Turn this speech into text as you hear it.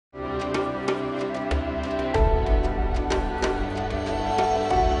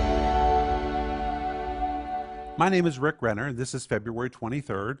My name is Rick Renner, and this is February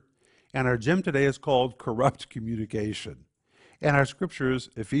 23rd, and our gym today is called Corrupt Communication. And our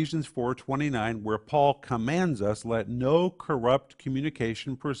scriptures, Ephesians 4:29, where Paul commands us, let no corrupt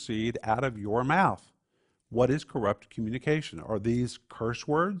communication proceed out of your mouth. What is corrupt communication? Are these curse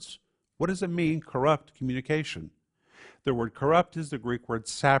words? What does it mean, corrupt communication? The word corrupt is the Greek word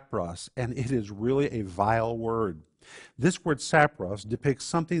sapros, and it is really a vile word. This word sapros depicts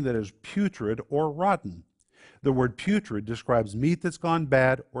something that is putrid or rotten. The word putrid describes meat that's gone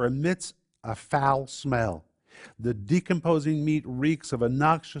bad or emits a foul smell. The decomposing meat reeks of a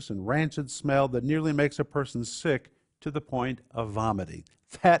noxious and rancid smell that nearly makes a person sick to the point of vomiting.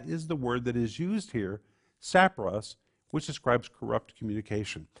 That is the word that is used here, sapros, which describes corrupt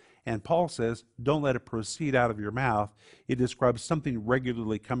communication. And Paul says, don't let it proceed out of your mouth. It describes something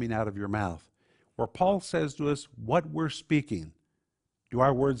regularly coming out of your mouth. Where Paul says to us what we're speaking. Do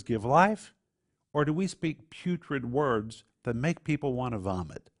our words give life? Or do we speak putrid words that make people want to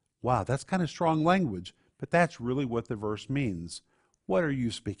vomit? Wow, that's kind of strong language, but that's really what the verse means. What are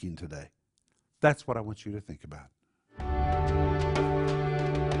you speaking today? That's what I want you to think about.